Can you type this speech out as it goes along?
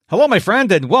Hello, my friend,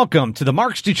 and welcome to the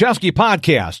Mark Stuchowski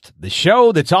Podcast, the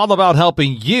show that's all about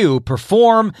helping you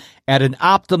perform at an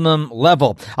optimum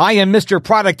level. I am Mr.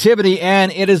 Productivity,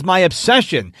 and it is my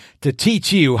obsession to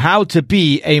teach you how to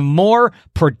be a more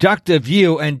productive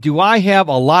you. And do I have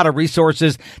a lot of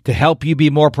resources to help you be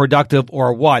more productive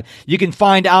or what? You can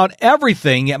find out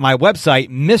everything at my website,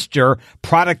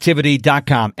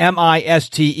 MrProductivity.com,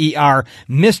 M-I-S-T-E-R,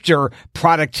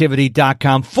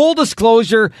 MrProductivity.com. Full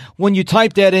disclosure, when you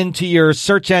type that into your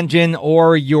search engine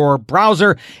or your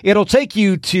browser, it'll take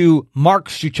you to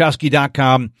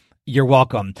MarkStuchowski.com. You're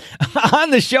welcome.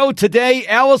 On the show today,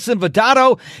 Alison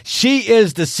Vidotto. She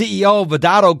is the CEO of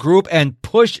Vidotto Group and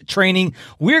Push Training.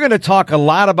 We're going to talk a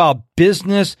lot about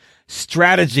business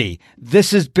strategy.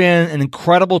 This has been an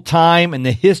incredible time in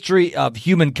the history of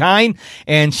humankind,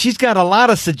 and she's got a lot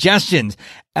of suggestions,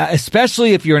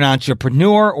 especially if you're an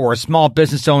entrepreneur or a small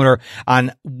business owner,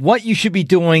 on what you should be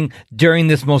doing during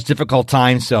this most difficult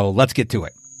time. So let's get to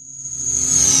it.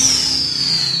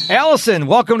 Alison,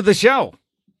 welcome to the show.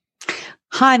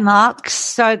 Hi, Mark.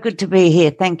 So good to be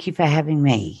here. Thank you for having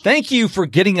me. Thank you for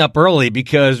getting up early,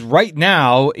 because right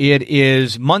now it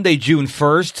is Monday, June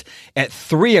 1st at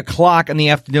 3 o'clock in the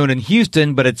afternoon in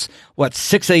Houston, but it's,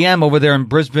 6 a.m. over there in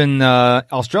Brisbane,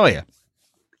 Australia.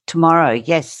 Tomorrow,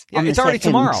 yes. Yeah, it's already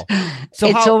tomorrow. So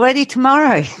it's already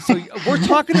tomorrow. So we're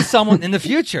talking to someone in the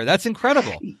future. That's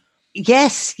incredible.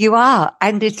 Yes, you are.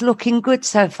 And it's looking good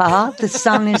so far. The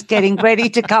sun is getting ready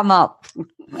to come up.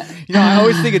 You know, I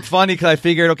always think it's funny because I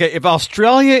figured, okay, if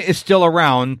Australia is still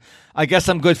around, I guess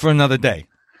I'm good for another day.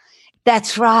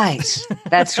 That's right.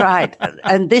 That's right.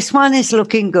 And this one is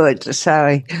looking good.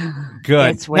 So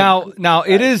good. Now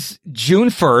it is June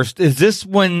 1st. Is this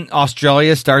when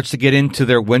Australia starts to get into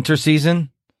their winter season?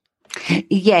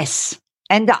 Yes.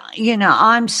 And,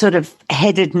 I'm sort of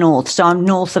headed north. So I'm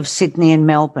north of Sydney and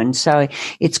Melbourne. So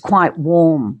it's quite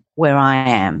warm where I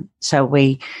am. So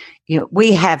we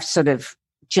have sort of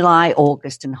July,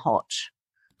 August and hot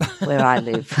where I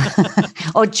live.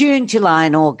 Or June, July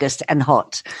and August and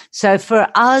hot. So for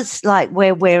us, like,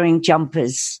 we're wearing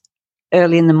jumpers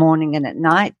early in the morning and at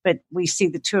night, but we see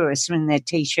the tourists in their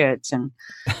T-shirts and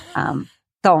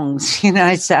thongs,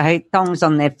 so thongs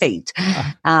on their feet.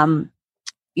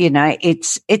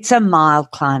 It's a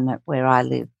mild climate where I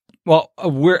live. Well,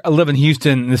 I live in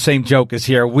Houston, and the same joke is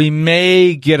here. We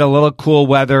may get a little cool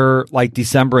weather like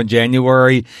December and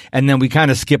January, and then we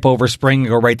kind of skip over spring and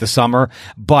go right to summer.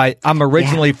 But I'm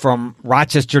originally from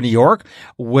Rochester, New York,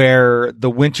 where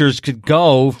the winters could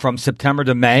go from September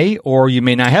to May, or you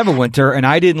may not have a winter. And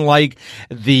I didn't like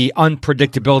the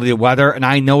unpredictability of weather, and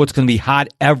I know it's going to be hot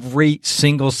every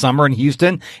single summer in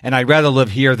Houston, and I'd rather live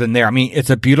here than there. I mean,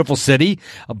 it's a beautiful city,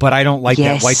 but I don't like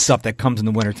that white stuff that comes in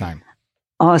the wintertime.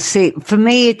 Oh, see, for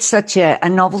me, it's such a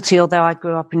novelty, although I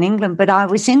grew up in England, but I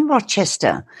was in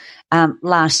Rochester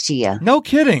last year. No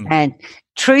kidding. And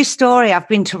true story, I've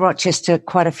been to Rochester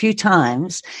quite a few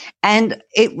times, and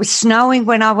it was snowing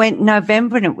when I went in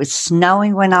November, and it was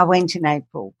snowing when I went in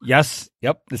April. Yes.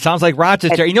 Yep. It sounds like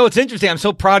Rochester. It's interesting. I'm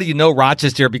so proud of you know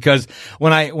Rochester, because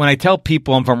when I tell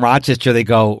people I'm from Rochester, they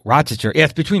go, Rochester? Yeah,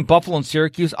 it's between Buffalo and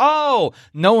Syracuse. Oh,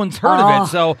 no one's heard of it.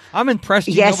 So I'm impressed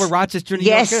you know where Rochester, New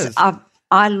York is.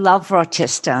 I love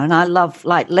Rochester, and I love,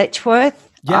 like, Letchworth.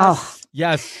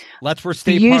 Yes. Letchworth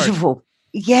State beautiful. Park.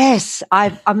 Yes.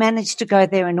 I managed to go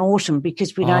there in autumn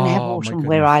because we don't have autumn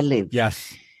where I live.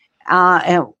 Yes.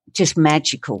 Just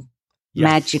magical. Yes.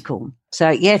 Magical.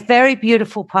 So, yeah, very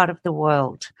beautiful part of the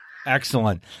world.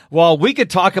 Excellent. Well, we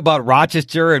could talk about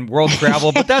Rochester and world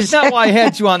travel, but that's not why I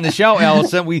had you on the show,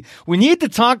 Alison. We need to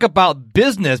talk about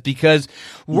business, because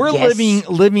we're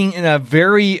living in a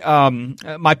very,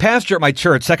 my pastor at my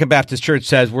church, Second Baptist Church,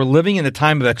 says we're living in a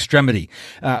time of extremity.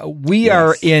 We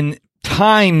are in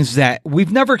times that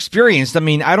we've never experienced. I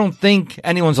mean, I don't think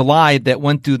anyone's alive that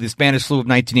went through the Spanish flu of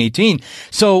 1918.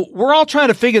 So we're all trying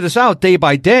to figure this out day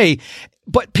by day.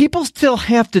 But people still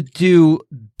have to do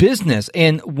business.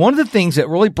 And one of the things that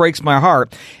really breaks my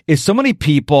heart is so many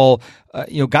people,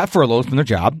 got furloughed from their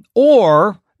job,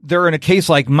 or they're in a case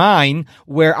like mine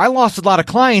where I lost a lot of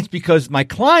clients because my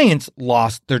clients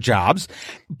lost their jobs.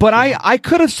 But I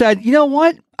could have said, you know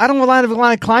what? I don't have a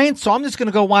lot of clients, so I'm just going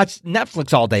to go watch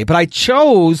Netflix all day. But I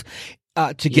chose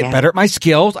to get better at my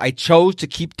skills. I chose to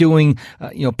keep doing,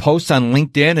 posts on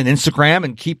LinkedIn and Instagram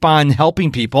and keep on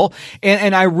helping people.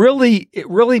 And it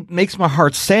really makes my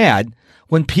heart sad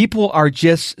when people are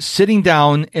just sitting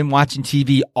down and watching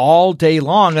TV all day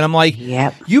long. And I'm like,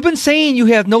 you've been saying you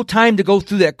have no time to go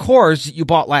through that course that you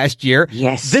bought last year.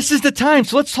 Yes. This is the time.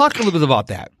 So let's talk a little bit about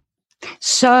that.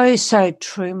 So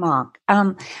true, Mark.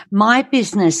 My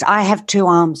business, I have two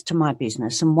arms to my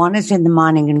business, and one is in the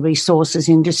mining and resources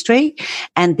industry,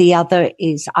 and the other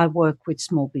is I work with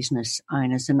small business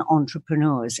owners and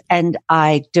entrepreneurs. And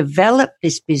I developed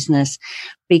this business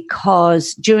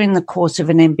because during the course of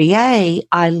an MBA,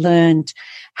 I learned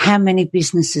how many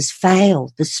businesses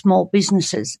fail, the small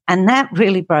businesses, and that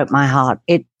really broke my heart.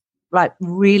 It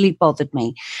really bothered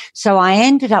me. So I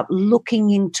ended up looking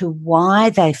into why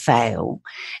they fail.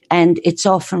 And it's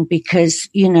often because,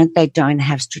 they don't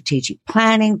have strategic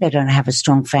planning. They don't have a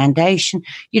strong foundation.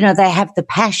 They have the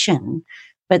passion,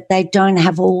 but they don't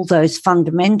have all those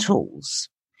fundamentals.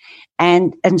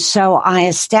 And so I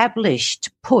established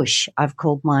Push. I've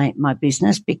called my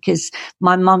business because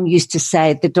my mum used to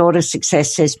say, the daughter's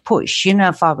success says push.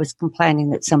 If I was complaining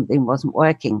that something wasn't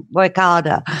working, work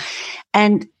harder.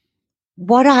 And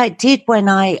what I did when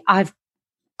I've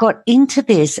got into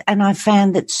this, and I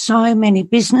found that so many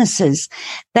businesses,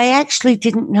 they actually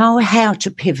didn't know how to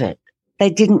pivot.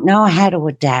 They didn't know how to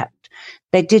adapt.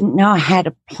 They didn't know how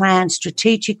to plan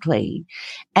strategically.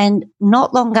 And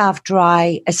not long after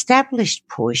I established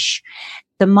Push,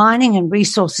 the mining and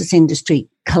resources industry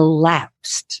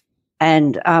collapsed.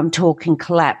 And I'm talking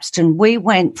collapsed. And we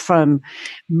went from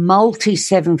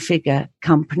multi-seven-figure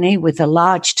company with a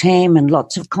large team and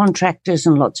lots of contractors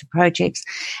and lots of projects.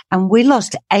 And we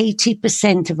lost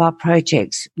 80% of our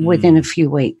projects within a few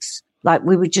weeks.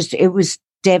 It was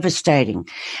devastating.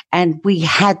 And we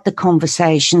had the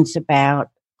conversations about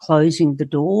closing the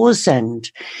doors and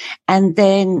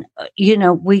then,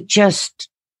 we just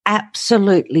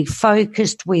absolutely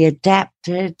focused, we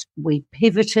adapted, we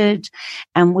pivoted,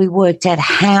 and we worked out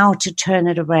how to turn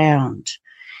it around.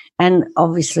 And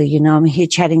obviously, I'm here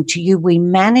chatting to you. We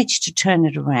managed to turn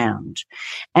it around.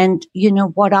 And,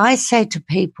 what I say to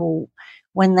people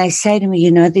when they say to me,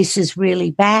 this is really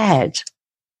bad,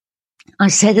 I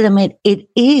say to them, it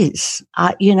is.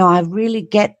 I really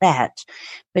get that.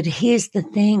 But here's the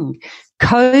thing.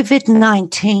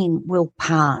 COVID-19 will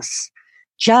pass,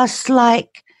 just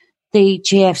like the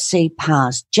GFC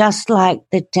passed, just like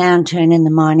the downturn in the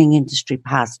mining industry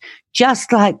passed,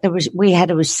 just like we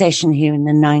had a recession here in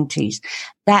the 90s.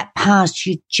 That passed.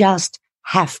 You just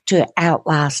have to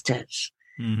outlast it.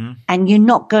 Mm-hmm. And you're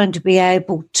not going to be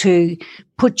able to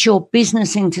put your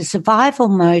business into survival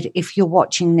mode if you're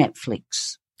watching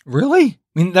Netflix. Really?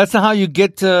 I mean, that's not how you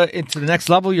get into the next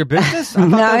level of your business? I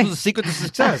thought that was the secret to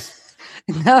success.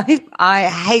 No, I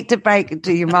hate to break it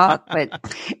to you, Mark, but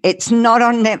it's not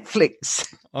on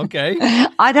Netflix. Okay.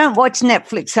 I don't watch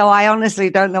Netflix, so I honestly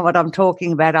don't know what I'm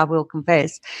talking about, I will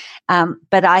confess.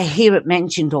 But I hear it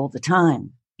mentioned all the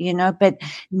time, but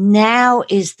now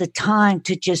is the time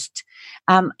to just,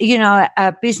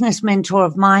 a business mentor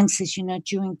of mine says,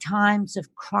 during times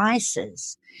of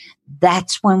crisis,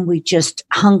 that's when we just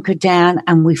hunker down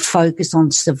and we focus on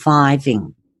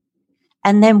surviving.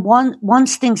 And then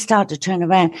once things start to turn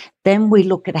around, then we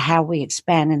look at how we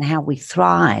expand and how we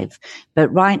thrive.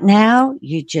 But right now,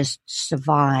 you just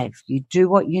survive. You do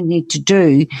what you need to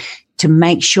do to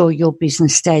make sure your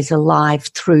business stays alive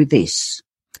through this.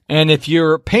 And if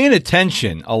you're paying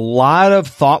attention, a lot of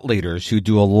thought leaders who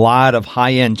do a lot of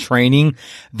high-end training,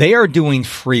 they are doing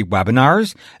free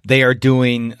webinars. They are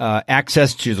doing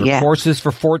access to their courses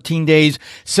for 14 days.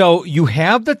 So you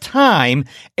have the time.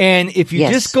 And if you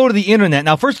just go to the internet.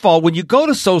 Now, first of all, when you go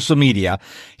to social media,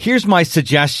 here's my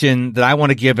suggestion that I want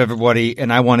to give everybody,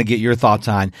 and I want to get your thoughts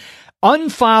on.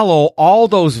 Unfollow all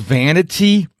those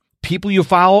vanity people you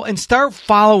follow and start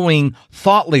following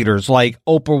thought leaders like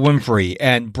Oprah Winfrey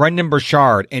and Brendan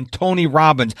Burchard and Tony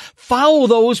Robbins. Follow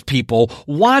those people,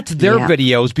 watch their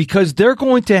videos because they're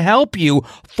going to help you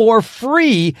for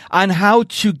free on how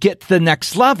to get to the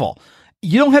next level.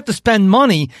 You don't have to spend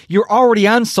money. You're already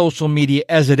on social media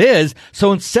as it is.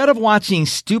 So instead of watching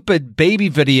stupid baby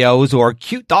videos or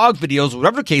cute dog videos,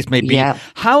 whatever the case may be,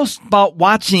 how about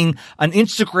watching an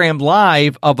Instagram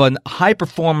live of a high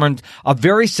performance, a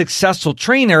very successful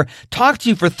trainer talk to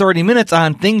you for 30 minutes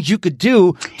on things you could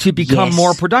do to become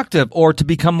more productive or to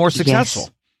become more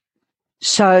successful?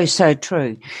 So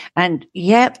true. And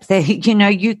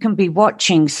you can be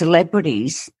watching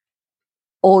celebrities,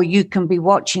 or you can be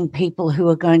watching people who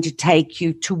are going to take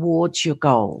you towards your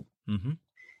goal. Mm-hmm.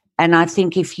 And I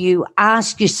think if you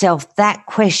ask yourself that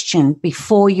question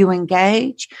before you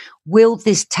engage, will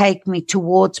this take me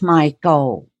towards my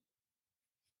goal?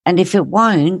 And if it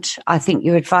won't, I think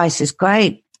your advice is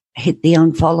great. Hit the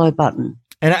unfollow button.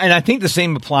 And I think the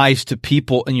same applies to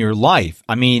people in your life.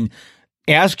 I mean,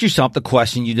 ask yourself the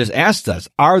question you just asked us.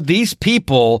 Are these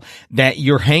people that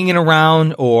you're hanging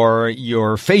around or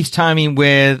you're FaceTiming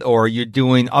with or you're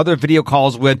doing other video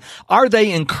calls with, are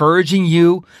they encouraging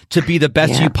you to be the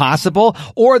best you possible?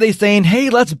 Or are they saying, hey,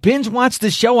 let's binge watch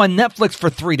the show on Netflix for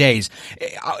 3 days?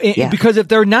 Because if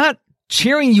they're not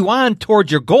cheering you on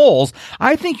towards your goals,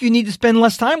 I think you need to spend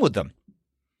less time with them.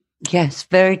 Yes,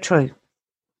 very true.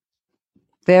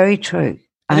 Very true.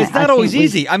 And it's not always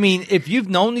easy. I mean, if you've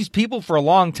known these people for a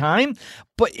long time,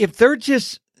 but if they're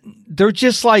just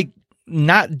like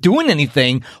not doing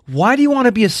anything, why do you want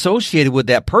to be associated with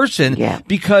that person? Yeah.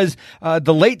 Because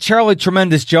the late Charlie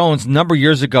Tremendous Jones a number of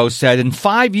years ago said, in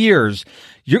 5 years,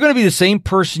 you're going to be the same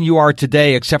person you are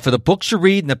today, except for the books you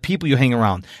read and the people you hang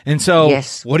around. And so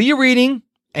what are you reading?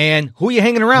 And who are you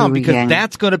hanging around? Because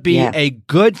that's going to be a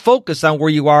good focus on where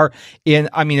you are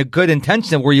a good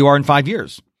intention of where you are in 5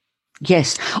 years.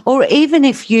 Yes. Or even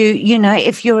if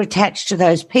if you're attached to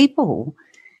those people,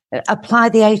 apply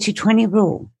the 80-20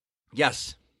 rule.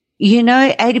 Yes.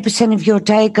 80% of your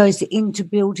day goes into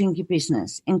building your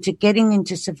business, into getting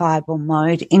into survival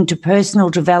mode, into personal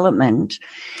development,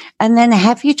 and then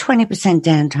have your 20%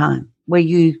 downtime where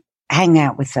you hang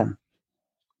out with them.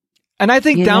 And I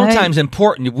think downtime's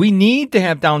important. We need to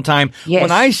have downtime. Yes. When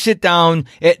I sit down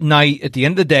at night at the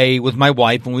end of the day with my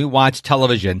wife and we watch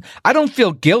television, I don't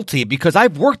feel guilty because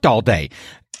I've worked all day.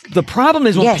 The problem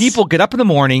is when people get up in the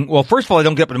morning. Well, first of all, they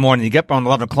don't get up in the morning. They get up around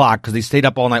 11 o'clock because they stayed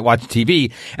up all night watching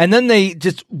TV. And then they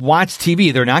just watch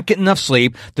TV. They're not getting enough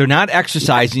sleep. They're not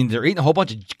exercising. They're eating a whole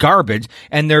bunch of garbage.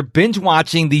 And they're binge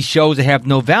watching these shows that have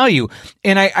no value.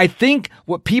 And I think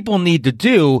what people need to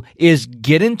do is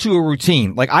get into a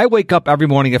routine. Like I wake up every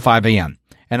morning at 5 a.m.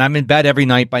 and I'm in bed every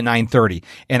night by 9:30.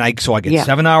 And so I get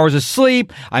 7 hours of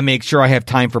sleep. I make sure I have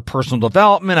time for personal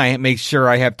development. I make sure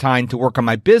I have time to work on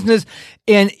my business.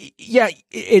 And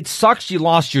it sucks you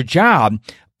lost your job,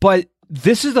 but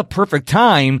this is the perfect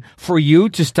time for you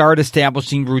to start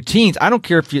establishing routines. I don't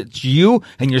care if it's you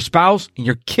and your spouse and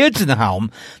your kids in the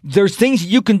home. There's things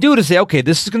you can do to say, okay,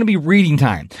 this is going to be reading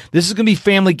time. This is going to be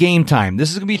family game time. This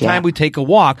is going to be time we take a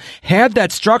walk. Have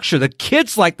that structure. The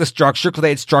kids like the structure because they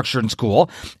had structure in school.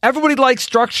 Everybody likes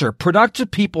structure.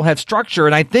 Productive people have structure.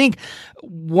 And I think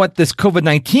what this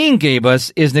COVID-19 gave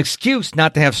us is an excuse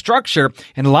not to have structure.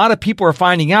 And a lot of people are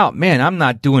finding out, man, I'm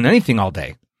not doing anything all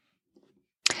day.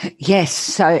 Yes,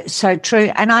 so true.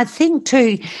 And I think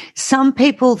too, some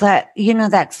people that,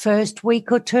 that first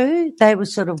week or two, they were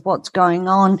sort of what's going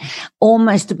on,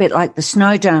 almost a bit like the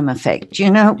snow dome effect,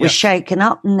 it was shaken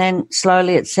up and then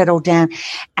slowly it settled down.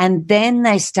 And then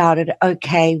they started,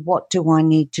 okay, what do I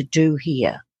need to do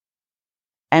here?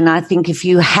 And I think if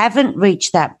you haven't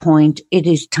reached that point, it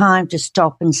is time to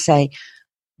stop and say,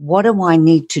 what do I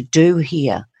need to do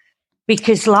here?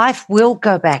 Because life will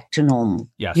go back to normal.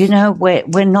 Yes.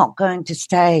 We're not going to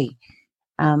stay,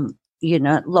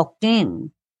 locked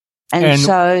in. And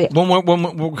so when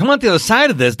we come out the other side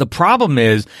of this, the problem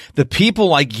is the people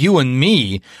like you and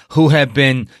me who have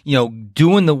been,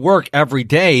 doing the work every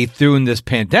day through this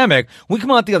pandemic. We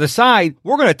come out the other side,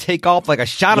 we're going to take off like a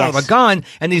shot out of a gun.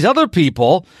 And these other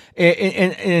people,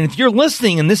 and if you're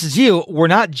listening and this is you, we're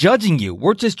not judging you.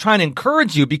 We're just trying to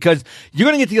encourage you because you're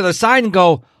going to get to the other side and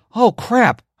go, oh,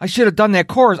 crap, I should have done that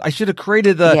course. I should have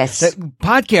created that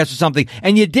podcast or something.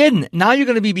 And you didn't. Now you're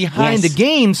going to be behind the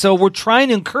game. So we're trying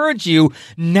to encourage you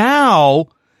now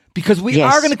because we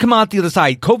are going to come out the other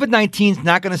side. COVID-19 is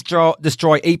not going to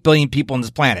destroy 8 billion people on this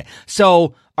planet.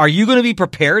 So are you going to be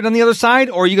prepared on the other side?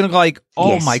 Or are you going to go like,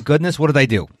 oh, my goodness, what did I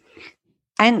do?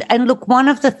 And look, one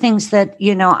of the things that,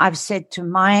 I've said to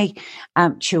my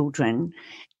children,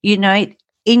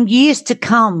 in years to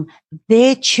come,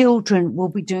 their children will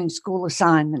be doing school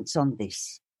assignments on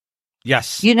this.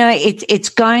 Yes. It's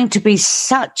going to be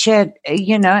such a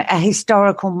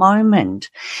historical moment.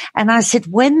 And I said,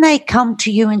 when they come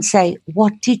to you and say,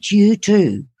 what did you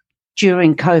do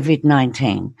during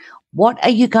COVID-19? What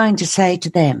are you going to say to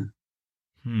them?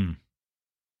 And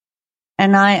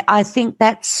I think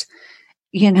that's,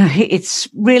 it's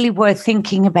really worth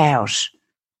thinking about.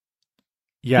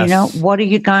 Yes. What are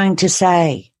you going to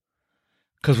say?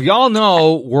 Because we all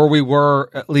know where we were,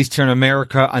 at least here in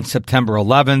America, on September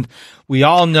 11th. We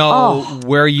all know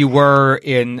where you were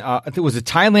in, I think it was it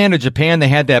Thailand or Japan. They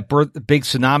had that big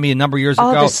tsunami a number of years ago.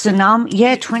 Oh, the tsunami.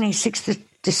 Yeah, 26th of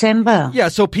December. Yeah,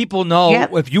 so people know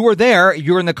if you were there,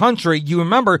 you're in the country, you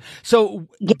remember. So,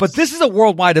 but this is a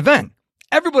worldwide event.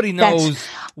 Everybody knows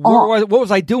what was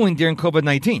I doing during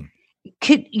COVID-19.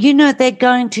 They're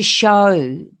going to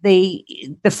show the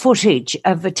footage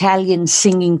of Italians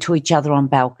singing to each other on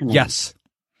balconies. Yes.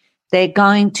 They're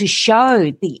going to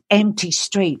show the empty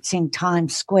streets in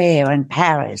Times Square and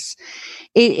Paris.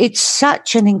 It's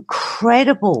such an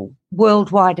incredible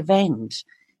worldwide event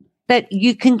that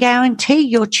you can guarantee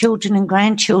your children and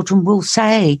grandchildren will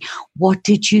say, "What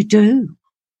did you do?"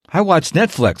 I watch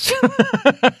Netflix.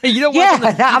 You don't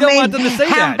want them to say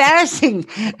how that. Embarrassing.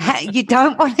 You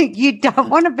don't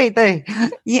want to be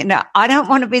the, I don't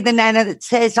want to be the nana that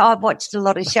says, I've watched a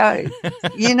lot of shows.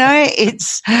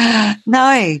 It's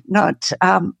not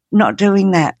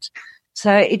doing that.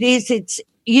 So it's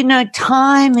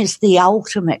time is the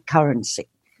ultimate currency.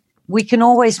 We can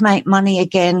always make money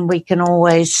again. We can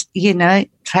always,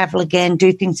 travel again,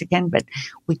 do things again, but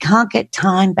we can't get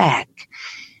time back.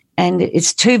 And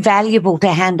it's too valuable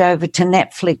to hand over to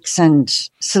Netflix and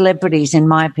celebrities, in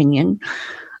my opinion.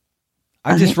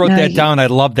 I just wrote that down. I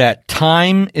love that.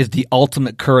 Time is the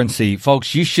ultimate currency.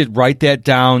 Folks, you should write that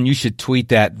down. You should tweet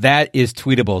that. That is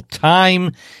tweetable.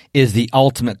 Time is the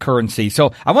ultimate currency.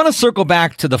 So I want to circle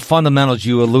back to the fundamentals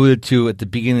you alluded to at the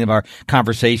beginning of our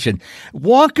conversation.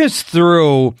 Walk us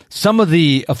through some of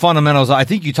the fundamentals. I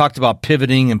think you talked about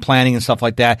pivoting and planning and stuff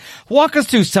like that. Walk us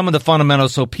through some of the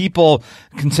fundamentals so people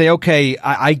can say, okay,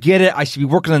 I get it. I should be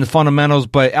working on the fundamentals.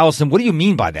 But Alison, what do you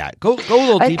mean by that? Go a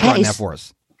little deeper on that for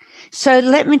us. So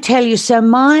let me tell you,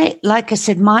 like I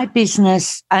said, my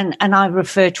business, and I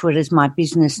refer to it as my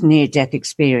business near-death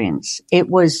experience. It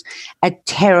was a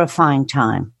terrifying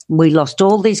time. We lost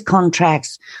all these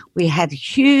contracts. We had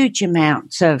huge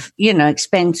amounts of,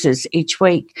 expenses each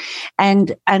week.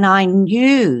 And I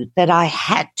knew that I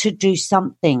had to do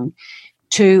something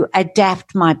to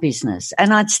adapt my business.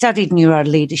 And I'd studied neuro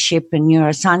leadership and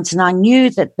neuroscience, and I knew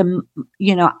that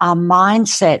our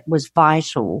mindset was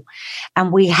vital,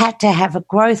 and we had to have a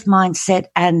growth mindset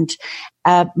and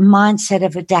a mindset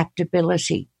of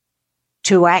adaptability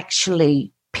to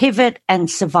actually pivot and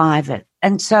survive it.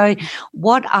 And so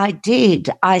what I did,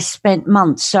 I spent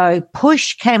months. So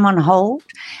push came on hold,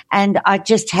 and I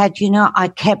just had, I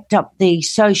kept up the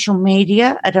social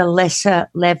media at a lesser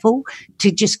level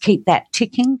to just keep that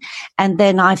ticking. And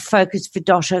then I focused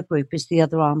Vidotto Group as the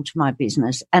other arm to my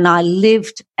business, and I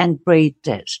lived and breathed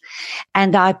it.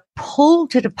 And I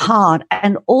pulled it apart,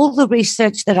 and all the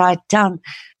research that I'd done,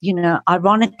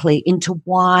 ironically, into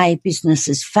why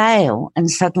businesses fail.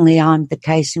 And suddenly I'm the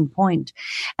case in point.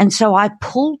 And so I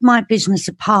pulled my business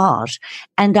apart,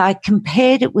 and I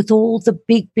compared it with all the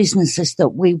big businesses that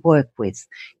we work with,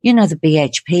 the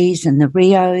BHPs and the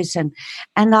Rios. And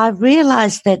I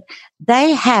realized that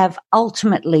they have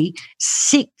ultimately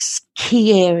 6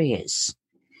 key areas.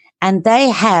 And they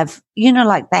have,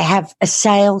 they have a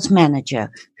sales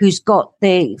manager who's got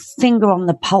their finger on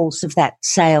the pulse of that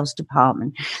sales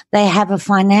department. They have a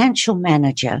financial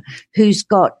manager who's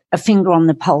got a finger on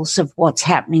the pulse of what's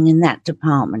happening in that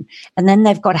department. And then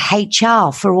they've got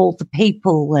HR for all the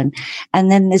people. And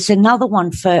then there's another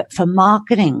one for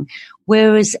marketing.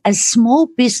 Whereas as small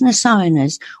business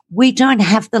owners, we don't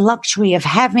have the luxury of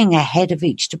having a head of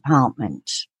each department.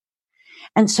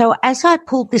 And so as I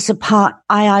pulled this apart,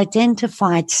 I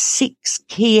identified 6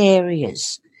 key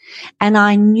areas. And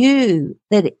I knew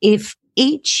that if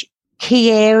each key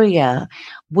area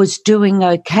was doing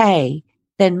okay,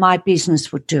 then my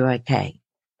business would do okay.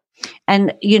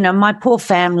 And, my poor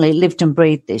family lived and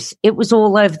breathed this. It was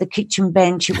all over the kitchen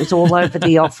bench. It was all over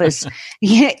the office.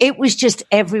 Yeah, it was just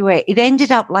everywhere. It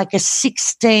ended up like a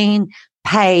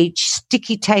 16-page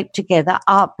sticky tape together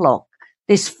art block,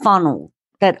 this funnel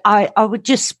that I would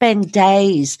just spend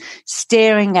days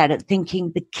staring at it,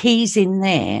 thinking the key's in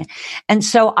there. And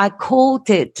so I called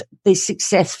it the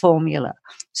success formula.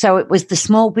 So it was the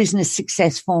small business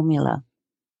success formula.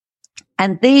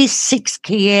 And these 6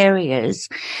 key areas,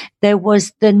 there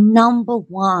was the number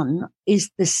one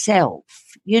is the self.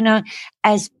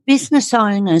 As business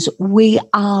owners, we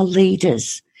are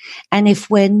leaders. And if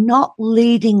we're not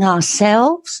leading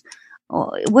ourselves,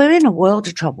 we're in a world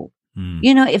of trouble.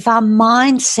 If our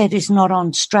mindset is not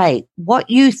on straight, what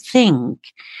you think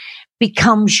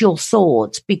becomes your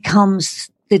thoughts, becomes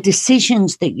the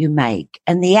decisions that you make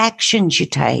and the actions you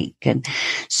take. And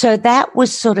so that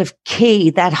was sort of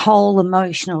key, that whole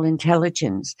emotional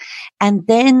intelligence. And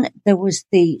then there was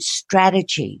the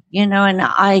strategy, and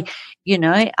I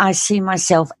see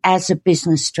myself as a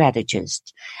business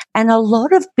strategist. And a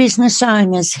lot of business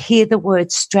owners hear the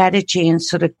word strategy and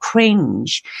sort of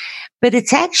cringe, but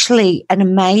it's actually an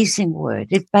amazing word.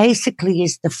 It basically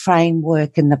is the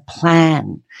framework and the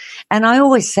plan. And I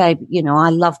always say, I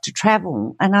love to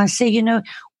travel. And I say,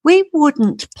 we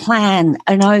wouldn't plan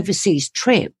an overseas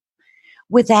trip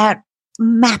without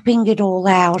mapping it all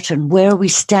out and where are we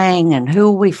staying and who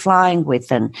are we flying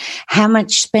with and how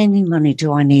much spending money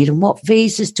do I need and what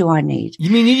visas do I need. You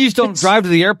mean you just don't drive to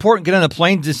the airport and get on a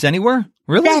plane just anywhere?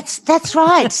 Really? That's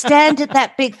right. Stand at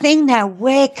that big thing now.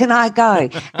 Where can I go?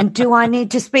 And do I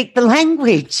need to speak the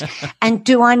language? And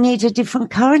do I need a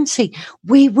different currency?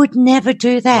 We would never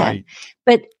do that. Right.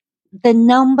 But the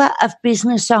number of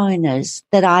business owners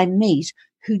that I meet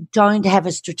who don't have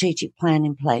a strategic plan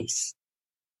in place.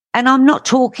 And I'm not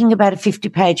talking about a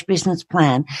 50-page business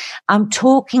plan. I'm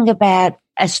talking about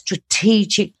a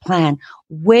strategic plan,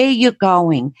 where you're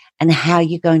going and how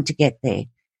you're going to get there.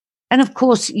 And of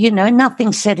course,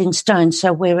 nothing's set in stone,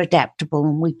 so we're adaptable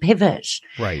and we pivot.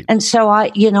 Right. And so I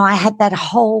had that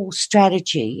whole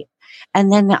strategy,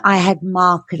 and then I had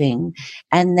marketing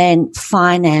and then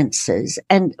finances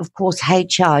and of course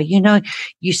HR.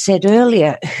 You said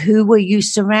earlier, who were you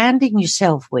surrounding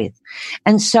yourself with?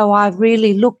 And so I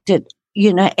really looked at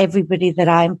everybody that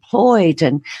I employed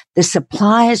and the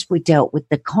suppliers we dealt with,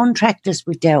 the contractors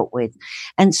we dealt with.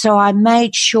 And so I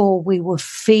made sure we were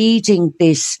feeding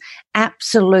this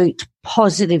absolute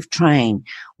positive train.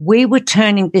 We were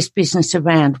turning this business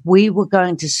around. We were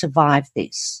going to survive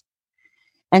this.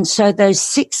 And so those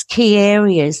 6 key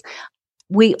areas,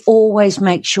 we always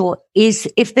make sure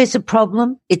if there's a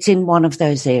problem, it's in one of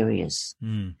those areas.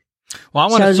 Mm. Well,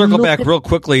 I want to circle back real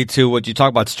quickly to what you talk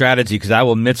about strategy, because I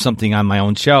will admit something on my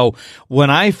own show. When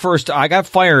I got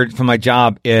fired from my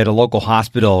job at a local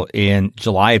hospital in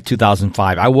July of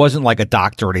 2005. I wasn't like a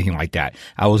doctor or anything like that.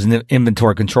 I was an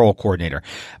inventory control coordinator.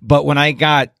 But when I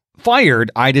got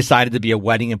fired, I decided to be a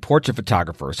wedding and portrait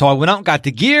photographer. So I went out and got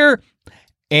the gear,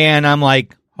 and I'm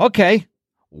like, okay,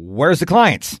 where's the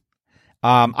clients?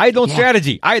 I had no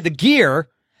strategy. I had the gear.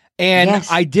 And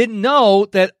I didn't know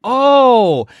that,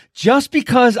 just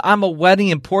because I'm a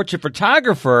wedding and portrait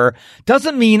photographer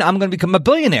doesn't mean I'm going to become a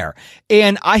billionaire.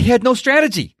 And I had no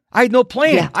strategy. I had no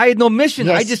plan. Yeah. I had no mission.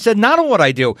 Yes. I just said not on what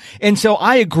I do. And so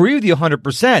I agree with you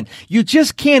 100%. You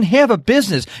just can't have a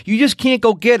business. You just can't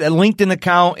go get a LinkedIn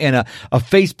account and a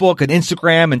Facebook, an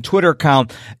Instagram and Twitter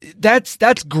account.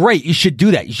 That's great. You should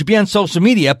do that. You should be on social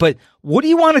media, but what do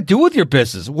you want to do with your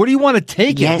business? What do you want to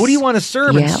take it? What do you want to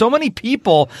serve? Yeah. And so many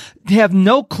people have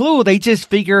no clue. They just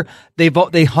figure they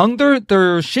hung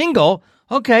their shingle.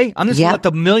 Okay, I'm just going to let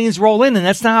the millions roll in, and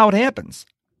that's not how it happens.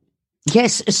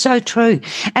 Yes, so true.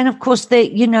 And of course,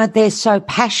 they're so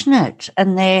passionate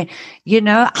and they're,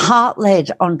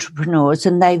 heart-led entrepreneurs,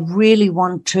 and they really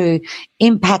want to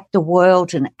impact the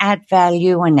world and add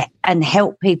value and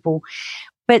help people.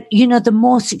 But, the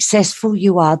more successful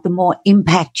you are, the more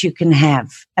impact you can have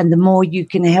and the more you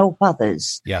can help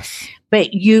others. Yes.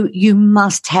 But you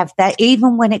must have that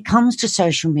even when it comes to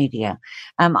social media.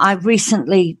 I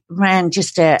recently ran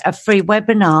just a free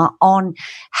webinar on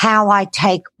how I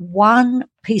take one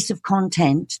piece of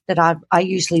content that I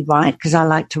usually write, because I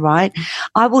like to write.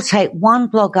 I will take one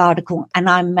blog article and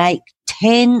I make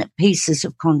 10 pieces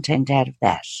of content out of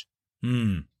that.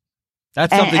 Mm.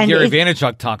 That's something Gary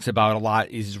Vaynerchuk talks about a lot,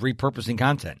 is repurposing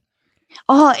content.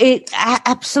 Oh,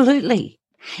 absolutely.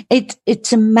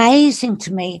 It's amazing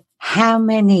to me how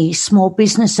many small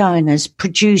business owners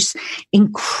produce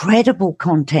incredible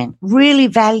content, really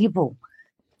valuable,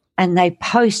 and they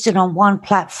post it on one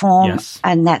platform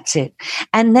and that's it.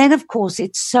 And then, of course,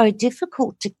 it's so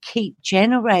difficult to keep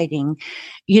generating,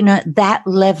 that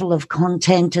level of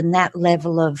content and that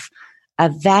level of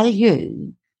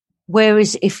value.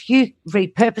 Whereas if you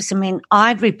repurpose,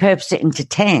 I'd repurpose it into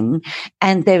 10,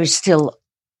 and there is still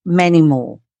many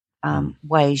more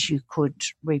ways you could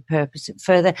repurpose it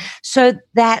further. So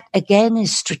that again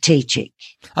is strategic.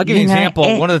 I'll give you an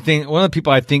example. One of the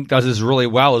people I think does this really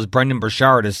well is Brendan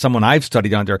Burchard, is someone I've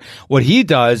studied under. What he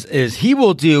does is he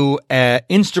will do an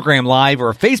Instagram Live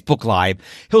or a Facebook Live.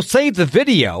 He'll save the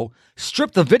video,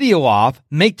 strip the video off,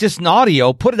 make just an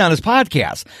audio, put it on his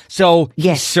podcast. So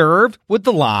he served with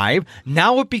the live.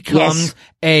 Now it becomes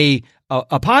a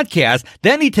podcast.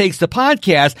 Then he takes the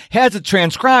podcast, has it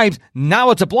transcribed.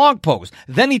 Now it's a blog post.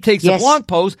 Then he takes the blog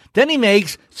post. Then he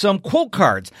makes some quote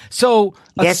cards. So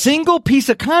a single piece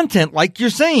of content, like you're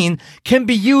saying, can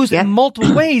be used in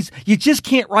multiple ways. You just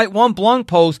can't write one blog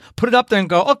post, put it up there and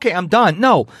go, okay, I'm done.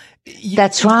 No.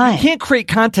 That's right. You can't create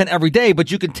content every day, but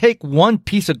you can take one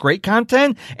piece of great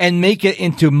content and make it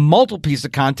into multiple pieces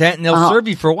of content, and they'll serve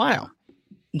you for a while.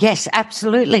 Yes,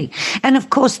 absolutely. And of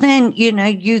course, then,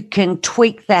 you can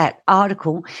tweak that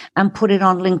article and put it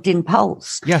on LinkedIn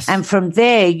Pulse. Yes. And from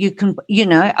there, you can,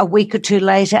 a week or two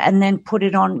later, and then put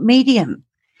it on Medium.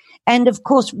 And of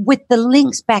course, with the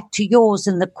links back to yours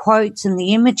and the quotes and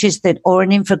the images or an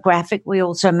infographic, we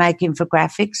also make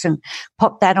infographics and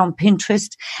pop that on Pinterest.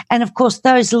 And of course,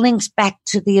 those links back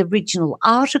to the original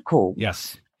article.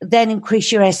 Yes. Then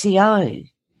increase your SEO.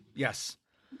 Yes.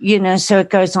 So it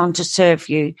goes on to serve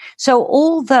you. So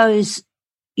all those,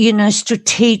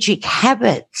 strategic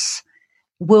habits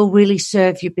will really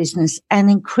serve your business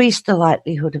and increase the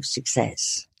likelihood of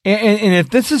success. And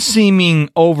if this is seeming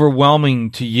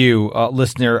overwhelming to you,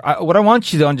 listener, what I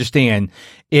want you to understand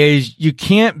is you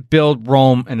can't build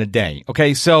Rome in a day.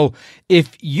 Okay. So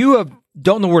if you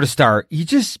don't know where to start, you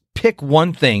just pick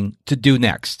one thing to do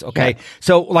next. Okay. Yeah.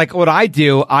 So like what I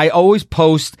do, I always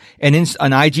post an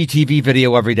IGTV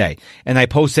video every day, and I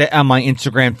post it on my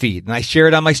Instagram feed, and I share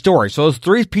it on my story. So it's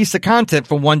 3 pieces of content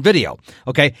from one video.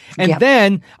 Okay. And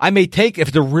then I may take, if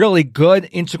it's a really good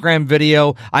Instagram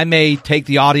video, I may take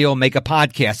the audio and make a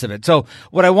podcast of it. So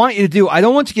what I want you to do, I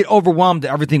don't want you to get overwhelmed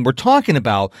at everything we're talking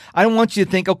about. I don't want you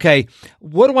to think, okay,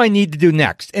 what do I need to do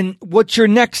next? And what your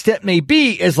next step may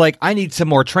be is like, I need some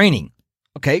more training.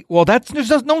 Okay, well,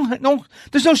 there's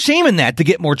no shame in that to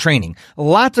get more training.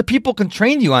 Lots of people can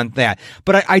train you on that,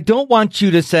 but I don't want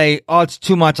you to say, oh, it's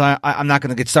too much. I'm not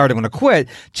going to get started. I'm going to quit.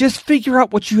 Just figure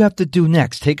out what you have to do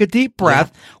next. Take a deep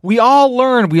breath. Yeah. We all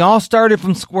learn. We all started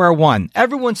from square one.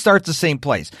 Everyone starts the same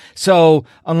place. So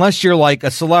unless you're like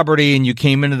a celebrity and you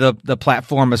came into the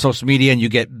platform of social media and you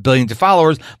get billions of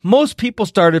followers, most people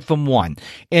started from one.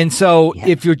 And so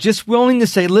if you're just willing to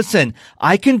say, listen,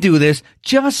 I can do this,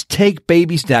 just take baby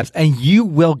steps and you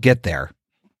will get there.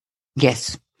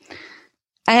 Yes.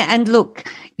 And look,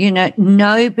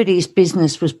 nobody's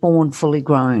business was born fully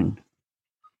grown.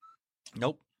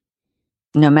 Nope.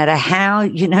 No matter how,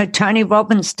 Tony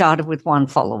Robbins started with one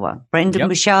follower. Brendan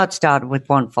Bouchard started with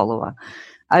one follower.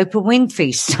 Oprah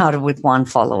Winfrey started with one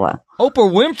follower.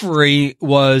 Oprah Winfrey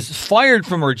was fired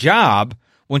from her job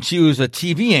when she was a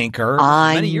TV anchor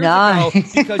many years ago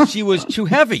because she was too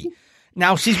heavy.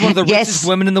 Now she's one of the richest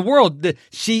women in the world. A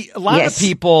lot of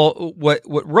people, what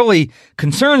really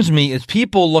concerns me is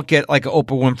people look at like Oprah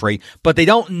Winfrey, but they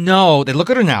don't know. They look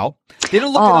at her now. They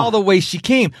don't look at all the way she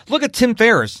came. Look at Tim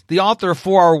Ferriss, the author of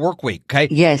 4 Hour Workweek. Okay.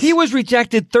 Yes. He was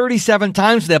rejected 37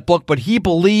 times in that book, but he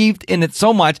believed in it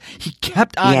so much. He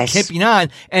kept on keeping on.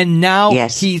 And now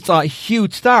he's a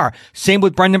huge star. Same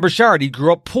with Brendan Bouchard. He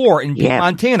grew up poor in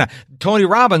Montana. Tony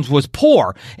Robbins was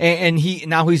poor and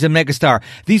now he's a megastar.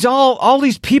 All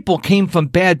these people came from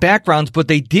bad backgrounds, but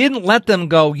they didn't let them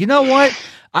go, you know what?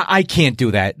 I can't do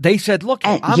that. They said, look,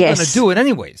 I'm going to do it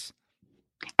anyways.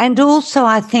 And also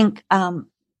I think,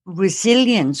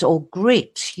 resilience or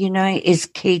grit, is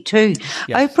key too.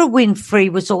 Yes. Oprah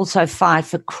Winfrey was also fired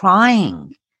for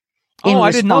crying in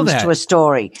response to a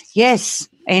story. Yes.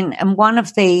 And one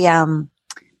of the,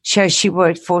 show she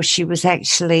worked for, she was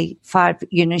actually fired.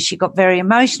 She got very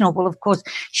emotional. Well, of course,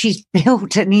 she's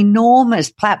built an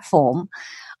enormous platform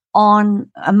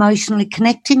on emotionally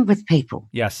connecting with people.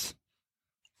 Yes.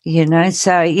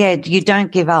 So you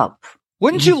don't give up.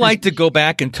 Wouldn't you like to go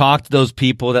back and talk to those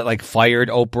people that like fired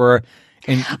Oprah?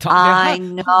 And I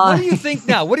know. What do you think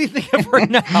now? What do you think of her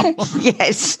now?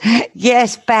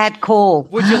 Yes, bad call.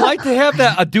 Would you like to have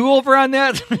a do-over on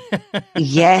that?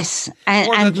 Yes.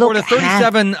 And look, the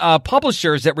 37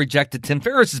 publishers that rejected Tim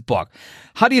Ferriss's book.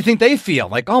 How do you think they feel?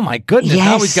 Like, oh my goodness,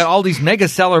 now he's got all these mega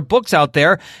seller books out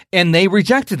there and they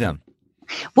rejected him.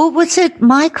 Well, was it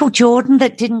Michael Jordan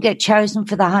that didn't get chosen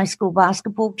for the high school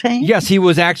basketball team? Yes, he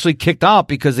was actually kicked out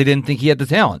because they didn't think he had the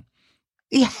talent.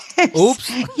 Yes. Oops.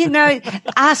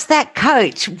 Ask that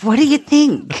coach, what do you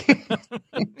think?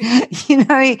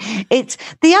 It's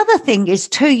the other thing is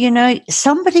too,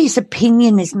 somebody's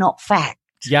opinion is not fact.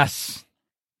 Yes.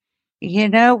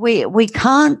 We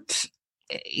can't,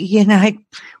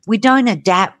 we don't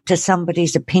adapt to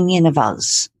somebody's opinion of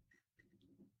us.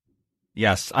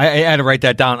 Yes. I had to write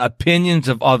that down. Opinions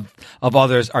of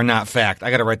others are not fact. I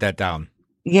got to write that down.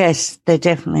 Yes, they're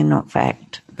definitely not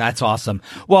fact. That's awesome.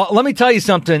 Well, let me tell you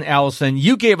something, Alison.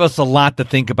 You gave us a lot to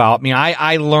think about. I mean,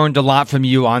 I learned a lot from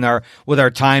you with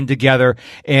our time together,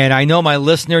 and I know my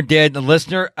listener did. The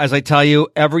listener, as I tell you,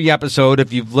 every episode,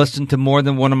 if you've listened to more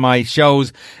than one of my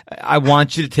shows, I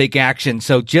want you to take action.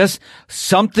 So just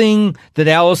something that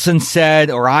Alison said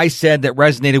or I said that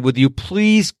resonated with you,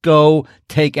 please go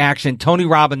take action. Tony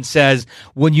Robbins says,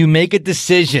 when you make a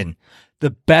decision, the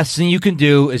best thing you can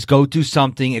do is go do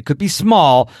something. It could be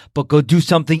small, but go do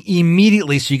something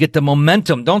immediately so you get the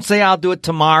momentum. Don't say, I'll do it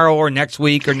tomorrow or next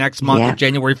week or next month or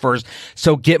January 1st.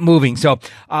 So get moving. So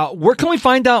where can we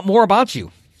find out more about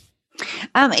you?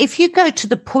 If you go to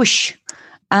the Push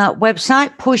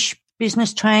website,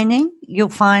 business training, you'll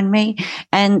find me.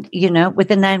 And, with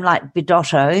a name like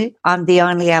Vidotto, I'm the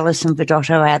only Alison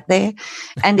Vidotto out there.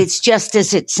 And it's just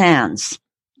as it sounds,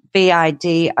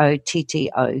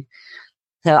 Vidotto.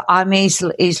 So I'm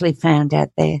easily found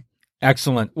out there.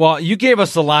 Excellent. Well, you gave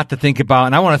us a lot to think about,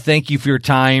 and I want to thank you for your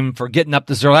time, for getting up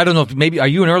this early. I don't know if are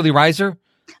you an early riser?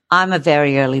 I'm a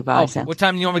very early riser. Oh, what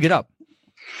time do you want to get up?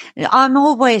 I'm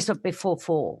always up before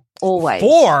 4. Always.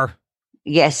 4?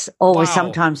 Yes, always. Wow.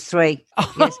 Sometimes 3.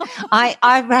 Yes,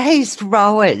 I raised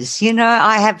rowers.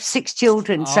 I have 6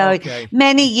 children, so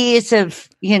many years of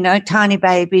tiny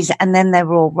babies, and then they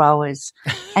were all rowers,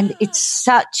 and it's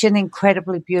such an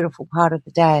incredibly beautiful part of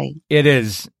the day. It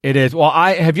is. It is. Well,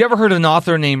 have you ever heard of an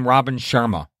author named Robin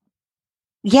Sharma?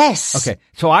 Yes. Okay.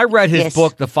 So I read his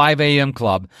book, The 5 a.m.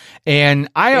 Club, and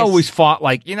I always thought,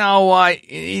 you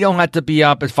don't have to be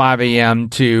up at 5 a.m.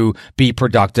 to be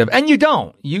productive. And you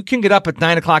don't. You can get up at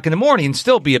 9 o'clock in the morning and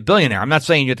still be a billionaire. I'm not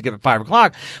saying you have to get up at 5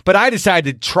 o'clock, but I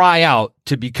decided to try out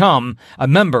to become a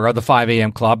member of the 5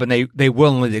 a.m. Club, and they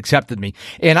willingly accepted me.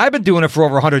 And I've been doing it for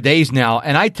over 100 days now.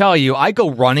 And I tell you, I go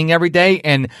running every day,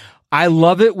 and I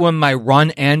love it when my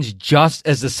run ends just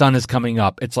as the sun is coming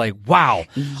up. It's like, wow,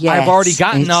 I've already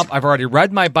gotten up. I've already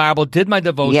read my Bible, did my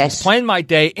devotions, planned my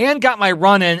day, and got my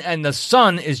run in, and the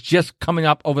sun is just coming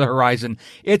up over the horizon.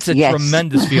 It's a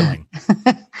tremendous feeling.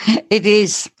 It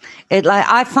is.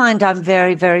 I find I'm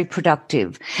very, very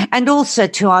productive. And also,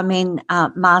 too, I'm in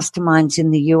masterminds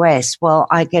in the US. Well,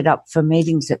 I get up for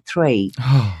meetings at 3.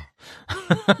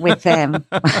 with them.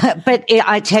 But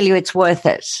I tell you, it's worth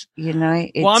it.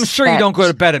 Well, I'm sure you don't go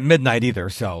to bed at midnight either.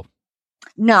 So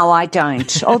no, I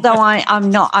don't. Although I'm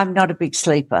not a big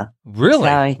sleeper.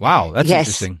 Really? So, wow, that's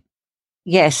interesting.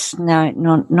 Yes, no,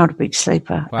 not a big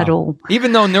sleeper at all.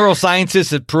 Even though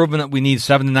neuroscientists have proven that we need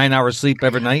 7 to 9 hours sleep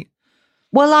every night.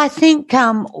 Well, I think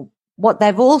what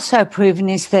they've also proven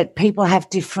is that people have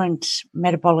different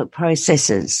metabolic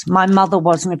processes. My mother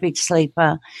wasn't a big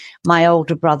sleeper. My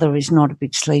older brother is not a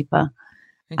big sleeper.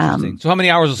 Interesting. So how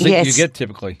many hours of sleep do you get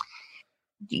typically?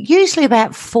 Usually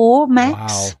about 4 max.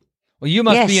 Wow. Well, you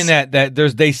must be in that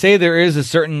they say there is a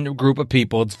certain group of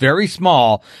people, it's very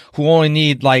small, who only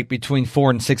need between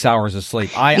 4 and 6 hours of sleep.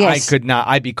 I could not.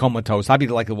 I'd be comatose. I'd be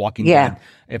like the Walking Dead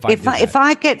if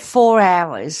I get 4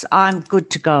 hours, I'm good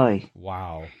to go.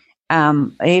 Wow.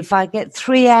 If I get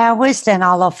 3 hours, then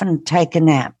I'll often take a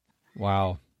nap.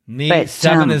 Wow. Me,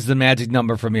 7 is the magic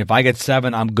number for me. If I get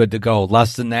 7, I'm good to go.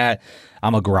 Less than that,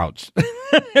 I'm a grouch.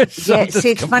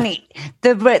 It's funny.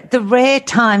 The rare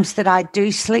times that I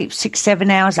do sleep 6, 7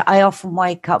 hours, I often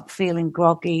wake up feeling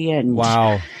groggy and.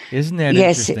 Wow, isn't that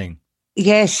interesting?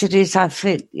 Yes, it is. I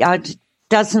feel it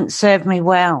doesn't serve me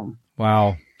well.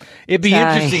 Wow. It'd be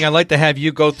interesting. I'd like to have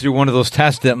you go through one of those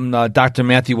tests that Dr.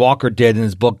 Matthew Walker did in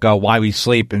his book, Why We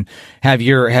Sleep, and have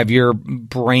your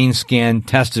brain scan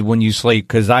tested when you sleep,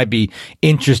 because I'd be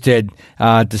interested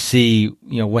to see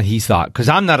what he thought, because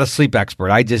I'm not a sleep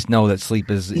expert. I just know that sleep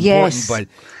is important. But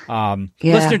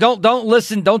listener, don't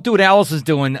listen. Don't do what Alison's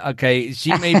doing. Okay,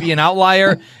 she may be an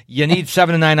outlier. You need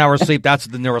 7 to 9 hours sleep. That's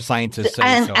what the neuroscientists say.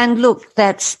 And look,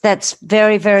 that's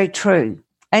very, very true.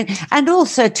 And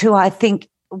also too, I think,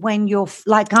 when you're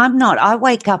I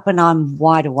wake up and I'm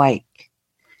wide awake,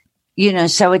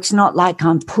 so it's not like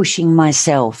I'm pushing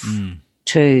myself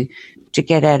to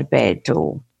get out of bed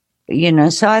or,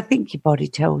 so I think your body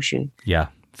tells you. Yeah,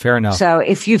 fair enough. So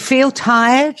if you feel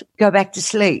tired, go back to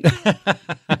sleep.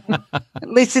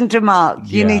 Listen to Mark.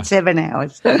 You need 7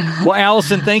 hours. Well,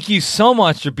 Alison, thank you so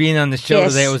much for being on the show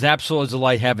today. It was absolutely a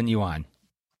delight having you on.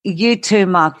 You too,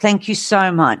 Mark. Thank you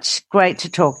so much. Great to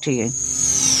talk to you.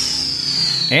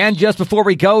 And just before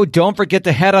we go, don't forget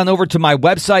to head on over to my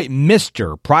website,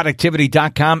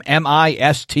 MrProductivity.com,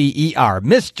 M-I-S-T-E-R,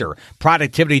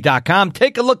 MrProductivity.com.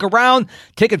 Take a look around.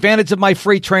 Take advantage of my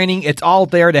free training. It's all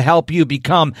there to help you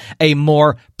become a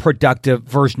more productive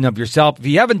version of yourself. If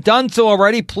you haven't done so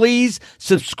already, please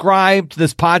subscribe to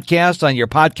this podcast on your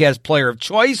podcast player of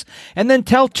choice, and then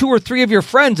tell 2 or 3 of your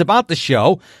friends about the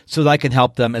show so that I can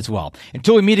help them as well.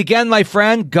 Until we meet again, my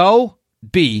friend, go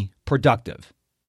be productive.